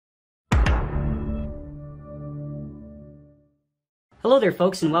Hello there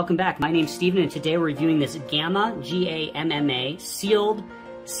folks and welcome back. My name's Steven and today we're reviewing this Gamma, G-A-M-M-A, seal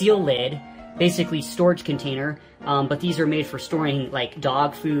lid, basically storage container, but these are made for storing like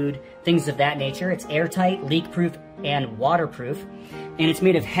dog food, things of that nature. It's airtight, leak-proof, and waterproof, and it's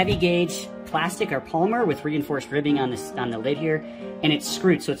made of heavy gauge plastic or polymer with reinforced ribbing on the lid here, and it's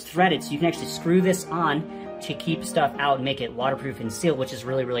screwed, so it's threaded, so you can actually screw this on to keep stuff out and make it waterproof and sealed, which is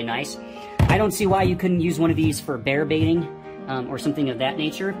really, really nice. I don't see why you couldn't use one of these for bear baiting or something of that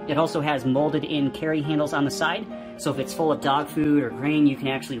nature. It also has molded in carry handles on the side, so if it's full of dog food or grain, you can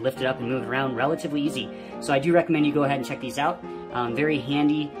actually lift it up and move it around relatively easy. So I do recommend you go ahead and check these out. Very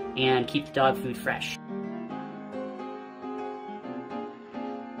handy and keep the dog food fresh.